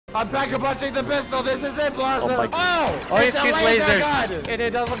I'm pack-a-punching the pistol. This is it, Blaza. Oh, it's a laser gun. gun. And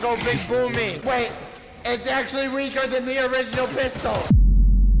it doesn't go big boomy. Wait, it's actually weaker than the original pistol.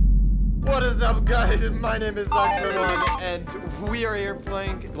 What is up, guys? My name is Oxford, and we are here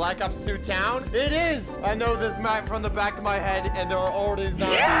playing Black Ops 2 Town. It is! I know this map from the back of my head, and there are already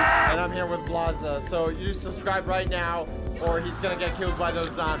zombies, and I'm here with Blaza. So you subscribe right now, or he's gonna get killed by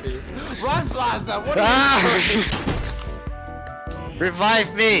those zombies. Run, Blaza! What are you doing?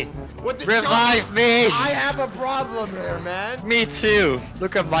 Revive me! Revive me! I have a problem here, man. Me too.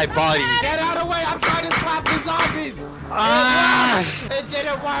 Look at my body. Get out of the way! I'm trying to slap the zombies! It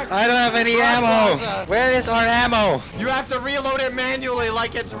didn't work! I don't have any ammo! Blaza. Where is our ammo? You have to reload it manually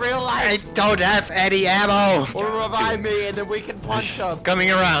like it's real life. I don't have any ammo! Or revive me and then we can punch them. Coming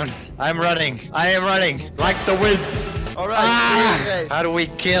around. I'm running. I am running. Like the wind. Alright, How do we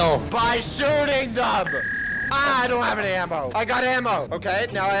kill? by shooting them! I don't have any ammo. I got ammo. Okay,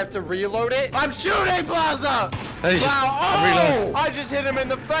 now I have to reload it. I'm shooting, Blaza! Wow, oh! I just hit him in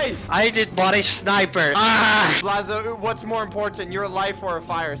the face. I just bought a sniper. Blaza, what's more important, your life or a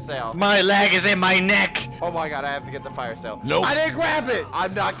fire sale? My leg is in my neck. Oh my god, I have to get the fire sale. Nope. I didn't grab it.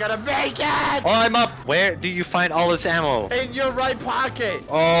 I'm not gonna make it. Oh, I'm up. Where do you find all this ammo? In your right pocket.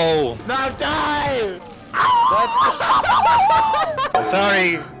 Oh. Now die. I'm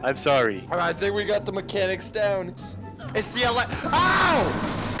sorry. I'm sorry. All right, I think we got the mechanics down. It's the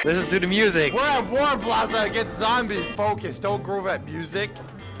Ow! Listen to the music. We're at war, Blaza, against zombies. Focus, don't groove at music.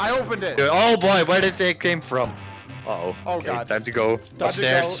 I opened it. Oh boy, where did it came from? Uh-oh. Oh Okay, god. time to go.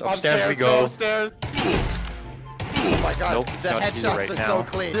 Upstairs. Go. Upstairs we go. Upstairs. Oh my god, Nope, the not headshots right are now. so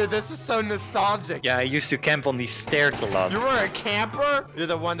clean. Dude, this is so nostalgic. Yeah, I used to camp on these stairs a lot. You were a camper? You're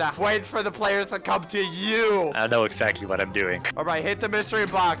the one that waits for the players to come to you. I know exactly what I'm doing. All right, hit the mystery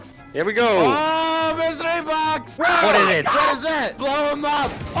box. Here we go. Oh, mystery box! What is it? What is it? Blow him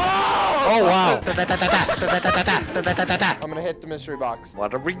up! Oh! Oh wow. I'm gonna hit the mystery box.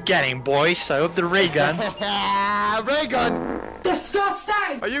 What are we getting, boys? I hope the ray gun. Ray gun!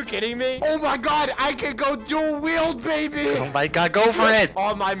 Disgusting! Are you kidding me? Oh my god, I can go dual wield, baby! Oh my god, go for it!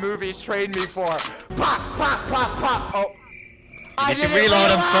 All my movies trained me for. Pop, pop, pop, pop. Oh. I Need to didn't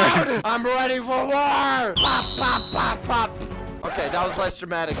reload 'em reload. first. I'm ready for war! Pop, pop, pop, pop. Okay, that was less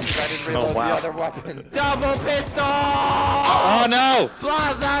dramatic because I didn't reload the other weapon. Double pistol! Oh no!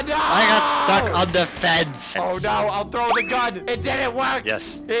 Blaza, no! I got stuck on the fence. Oh no, I'll throw the gun. It didn't work.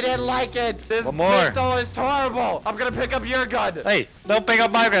 Yes. It didn't like it. This One more. pistol is horrible. I'm gonna pick up your gun. Hey, don't pick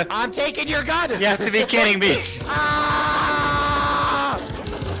up my gun. I'm taking your gun. You have to be kidding me. Ah!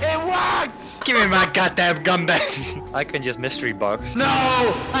 It worked. Give me my goddamn gun back. I can just mystery box. No!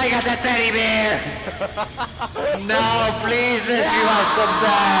 I got that teddy bear! No, please mystery box, come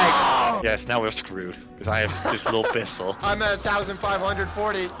back! Yes, now we're screwed. Because I have this little pistol. I'm at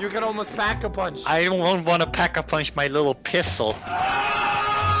 1,540. You can almost pack a punch. I don't want to pack a punch my little pistol.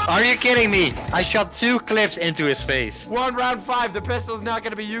 Are you kidding me? I shot 2 clips into his face. We're on round 5. The pistol's not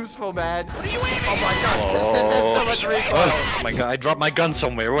gonna be useful, man. What are you aiming? Oh my god. Oh. so much recoil. Oh my god, I dropped my gun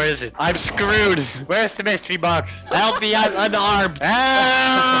somewhere. Where is it? I'm screwed. Where's the mystery box? Help me, I'm unarmed.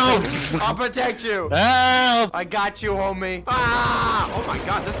 Help! I'll protect you. Help! I got you, homie. Ah! Oh my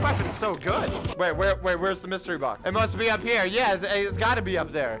god, this weapon's so good. Wait, where's the mystery box? It must be up here. Yeah, it's gotta be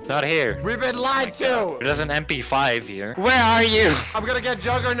up there. It's not here. We've been lied to. There's an MP5 here. Where are you? I'm gonna get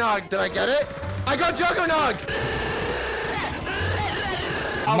Juggernog. Did I get it? I got Juggernog.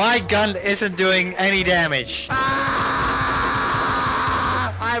 My gun isn't doing any damage. Ah!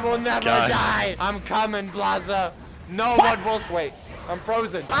 I will never die. I'm coming, Blaza. No one will wait. I'm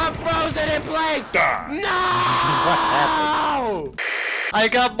frozen. I'm frozen in place. No! I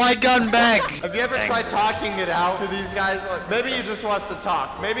got my gun back. Have you ever tried talking it out to these guys? Like, maybe he just wants to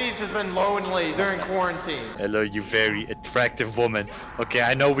talk. Maybe he's just been lonely during quarantine. Hello, you very attractive woman. Okay,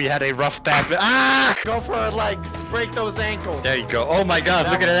 I know we had a rough path, but Go for her legs. Break those ankles. There you go. Oh my god,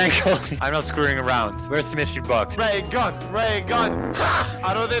 look at that ankle. I'm not screwing around. Where's the mystery box? Ray gun. Ray gun.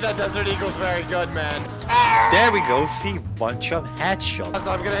 I don't think that Desert Eagle's very good, man. There we go. See, one shot, headshot.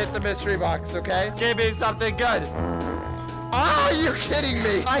 So I'm gonna hit the mystery box, okay? Give me something good. Oh, you're kidding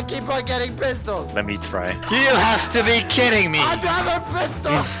me. I keep on getting pistols. Let me try. You have to be kidding me. Another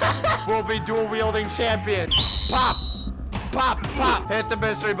pistol. We'll be dual wielding champions. Pop. Pop, pop. Hit the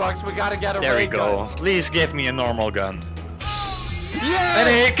mystery box. We gotta get a There we ray go. gun. Please give me a normal gun. Yeah.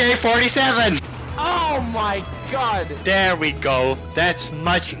 An AK-47. Oh my god. There we go. That's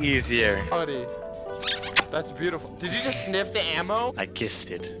much easier. Buddy. That's beautiful. Did you just sniff the ammo? I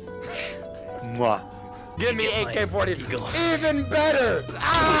kissed it. Mwah. Give me Get my AK-40. eagle. Even better. Shoot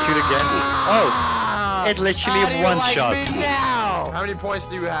again. Oh, it literally How do you one like shot. me now? How many points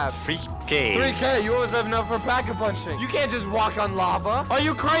do you have? 3K. 3K. You always have enough for pack-a-punching. You can't just walk on lava. Are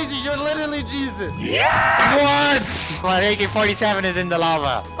you crazy? You're literally Jesus. Yeah! What? My AK-47 is in the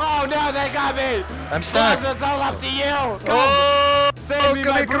lava. Oh no, they got me. I'm stuck. It's all up to you. Come. Oh! Save me,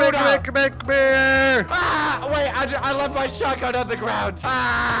 my praduh. Come here. Ah, wait, I left my shotgun on the ground.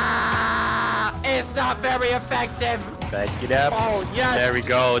 Ah, it's not very effective. Back it up. Oh, yes. There we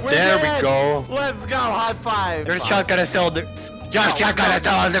go. We There did we it. go. Let's go. High five. Your shotgun is still there. Your shotgun is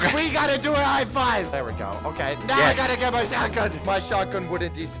still on the ground. We gotta do a high five. There we go. Okay, now Yes. I gotta get my shotgun. My shotgun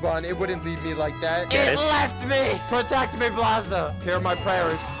wouldn't despawn. It wouldn't leave me like that. Yes. It left me. Protect me, Blaza. Here are my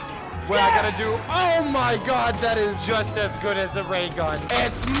prayers. What I gotta do? Oh my God, that is just as good as a ray gun.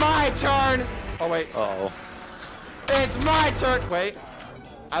 It's my turn. Oh wait. Uh-oh. It's my turn. Wait.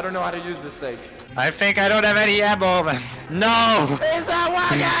 I don't know how to use this thing. I think I don't have any ammo. No! Is that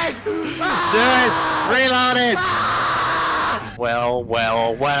working? Do it! Reload it! Ah! Well.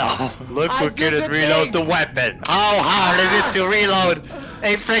 Look I who did couldn't the reload thing. the weapon. How hard is it to reload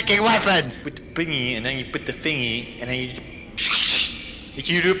a freaking weapon? Put the thingy, and then you put the thingy, and then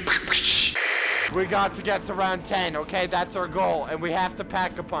you do. We got to get to round 10, okay? That's our goal, and we have to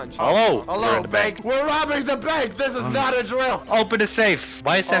pack a punch. Hello. We're Hello, in the bank. We're robbing the bank. This is not a drill. Open the safe.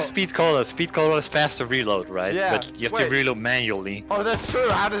 Why does it have Oh. speed cola? Speed cola is faster reload, right? Yeah, But you have wait. to reload manually. Oh, that's true.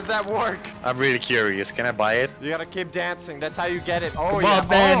 How does that work? I'm really curious. Can I buy it? You gotta keep dancing. That's how you get it. Oh, Come yeah. on,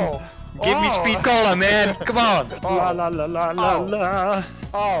 man. Oh. Give me Oh. speed cola, man. Come on. Oh. La la la la la Oh. la.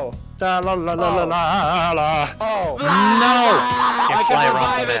 Oh. La la la la la la la. Oh. No! I Can't fly can around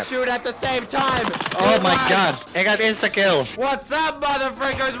revive the and map. shoot at the same time. Oh It my works. God! I got insta kill. What's up,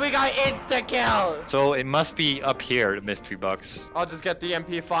 motherfuckers? We got insta-kill. So it must be up here, the mystery box. I'll just get the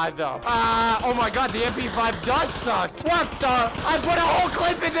MP5 though. Oh my God, the MP5 does suck. What the? I put a whole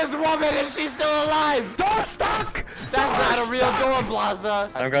clip in this woman and she's still alive. Door stuck. That's not a real door,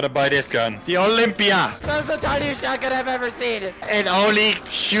 Blaza. I'm gonna buy this gun. The Olympia. That's the tiniest shotgun I've ever seen. It only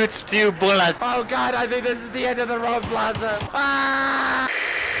shoots 2 bullets. Oh God, I think this is the end of the road, Blaza. Ah!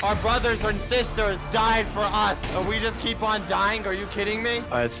 Our brothers and sisters died for us. And we just keep on dying? Are you kidding me?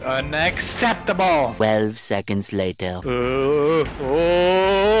 It's unacceptable. 12 seconds later. We're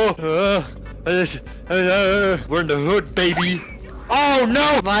in the hood, baby. Oh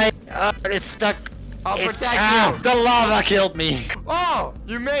no! My it's stuck. I'll It's protect out. you. The lava killed me. Oh,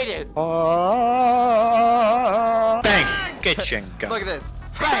 you made it. Bang! Kitchen gun. Look at this.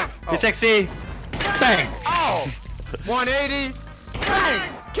 Bang. You sexy. Bang! Oh. 180. Bang.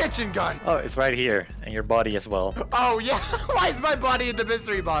 Kitchen gun. Oh, it's right here, and your body as well. Oh yeah. Why is my body in the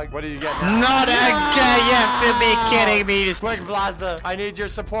mystery box? What do you get now? Not again! You have to be kidding me! Quick, Blaza. I need your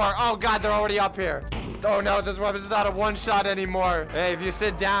support. Oh God, they're already up here. Oh no, this weapon's not a one-shot anymore. Hey, if you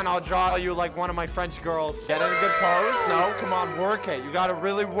sit down, I'll draw you like one of my French girls. Get in a good pose. No, come on, work it. You gotta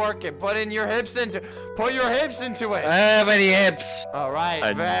really work it. Put your hips into it. I have any hips. All right,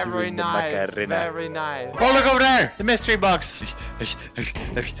 I'm very doing the nice. Macarena. Very nice. Oh, look over there! The mystery box.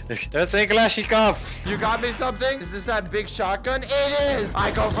 That's a Kalashnikov. You got me something? Is this that big shotgun? It is. I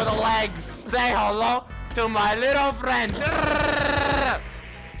go for the legs. Say hello to my little friend.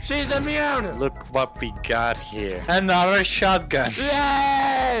 She's immune. Look what we got here. Another shotgun.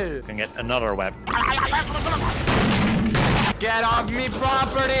 Yay! Can get another weapon. Get off me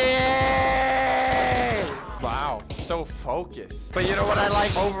property! Wow, so focused. But you know what I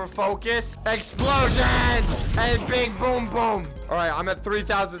like over focus? Explosions and big boom boom. All right, I'm at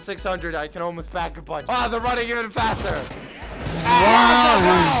 3,600. I can almost pack a punch. Oh, they're running even faster.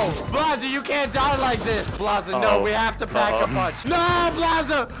 Wow! Blaza, you can't die like this. Blaza, no, we have to pack a punch. No,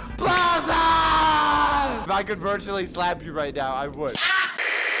 Blaza! Blaza! If I could virtually slap you right now, I would.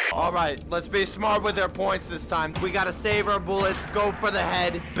 All right, let's be smart with our points this time. We gotta save our bullets, go for the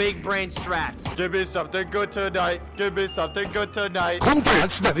head, big brain strats. Give me something good tonight. Give me something good tonight.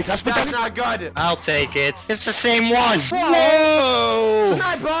 That's not good. I'll take it. It's the same one. Whoa! Whoa!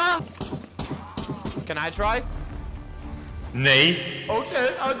 Sniper! Can I try? Nee. Okay,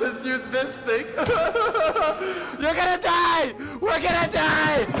 I'll just use this thing. You're gonna die! We're gonna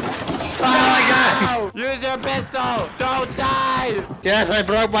die! Oh my God! No! Use your pistol! Don't die! Yes, I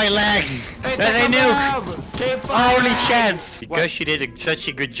broke my leg. It's Then I a knew. bomb. Keep firing! Only chance. Because you did such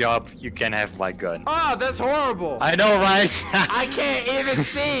a good job, you can have my gun. Oh, that's horrible. I know, right? I can't even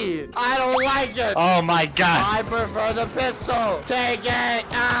see. I don't like it. Oh my God. I prefer the pistol. Take it.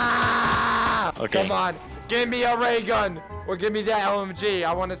 Ah! Okay. Come on. Give me a ray gun. Or give me that LMG.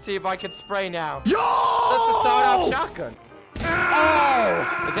 I want to see if I can spray now. Yo! That's a sawed-off shotgun.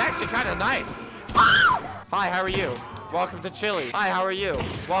 Oh! It's actually kind of nice. Hi, how are you? Welcome to Chile. Hi, how are you?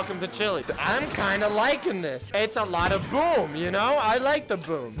 Welcome to Chile. I'm kind of liking this. It's a lot of boom, you know? I like the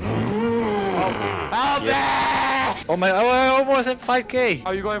boom. Help me! Oh my, I almost at 5K.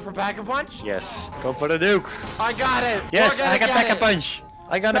 Are you going for Pack-a-Punch? Yes, go for the Duke. I got it. Yes, I got Pack-a-Punch.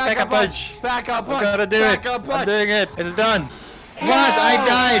 I got a Pack-a-Punch. Pack-a-Punch. I'm gonna do it. I'm doing it. It's done. What? I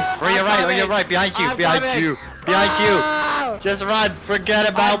died. On your right, behind you, behind you. Just run. Forget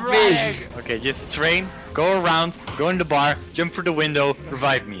about me. Okay, just train. Go around. Go in the bar. Jump through the window.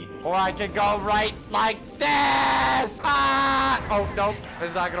 Revive me. Or I can go right like this. Ah! Oh, nope.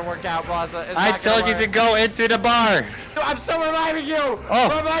 It's not gonna work out, Plaza. I told you to go into the bar. I'm still reviving you.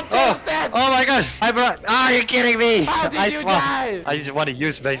 From a distance. Oh my gosh. Are you kidding me? How did you die? I just want to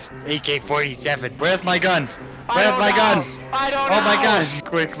use my AK-47. Where's my gun? Where's my gun? I don't know. Oh my gosh.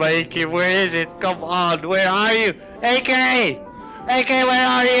 Quick, my AK. Where is it? Come on. Where are you? AK! AK, where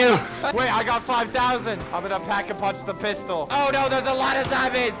are you? Wait, I got 5,000. I'm gonna Pack-a-Punch the pistol. Oh no, there's a lot of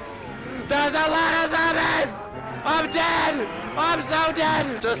zombies. There's a lot of zombies. I'm dead. I'm so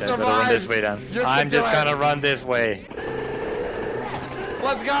dead. Just survive. Run this way then. I'm just gonna run this way.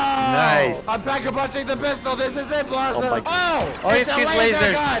 Let's go. Nice. I'm Pack-a-Punching the pistol. This is it, Blaza. Oh, it's a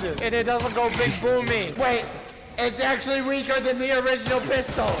laser gun. And it doesn't go big boomy. Wait. It's actually weaker than the original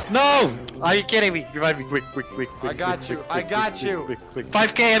pistol. No! Are you kidding me? Revive me quick. I got you.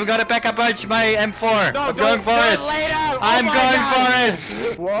 5K, I'm gonna Pack-a-Punch my M4. No, I'm going for it. I'm going for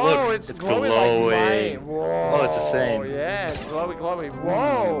it. Whoa, Look, it's glowing. Like mine. Whoa. Oh, it's the same. Yeah, it's glowy.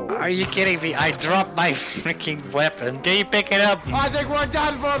 Whoa. Are you kidding me? I dropped my freaking weapon. Can you pick it up? I think we're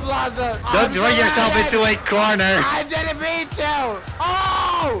done for, Plaza. Don't run yourself into a corner. I didn't mean to.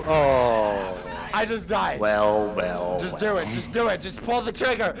 Oh! Oh. I just died. Well. Just do it. Just pull the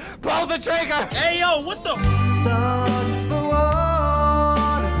trigger. Pull the trigger. Hey, yo, what the?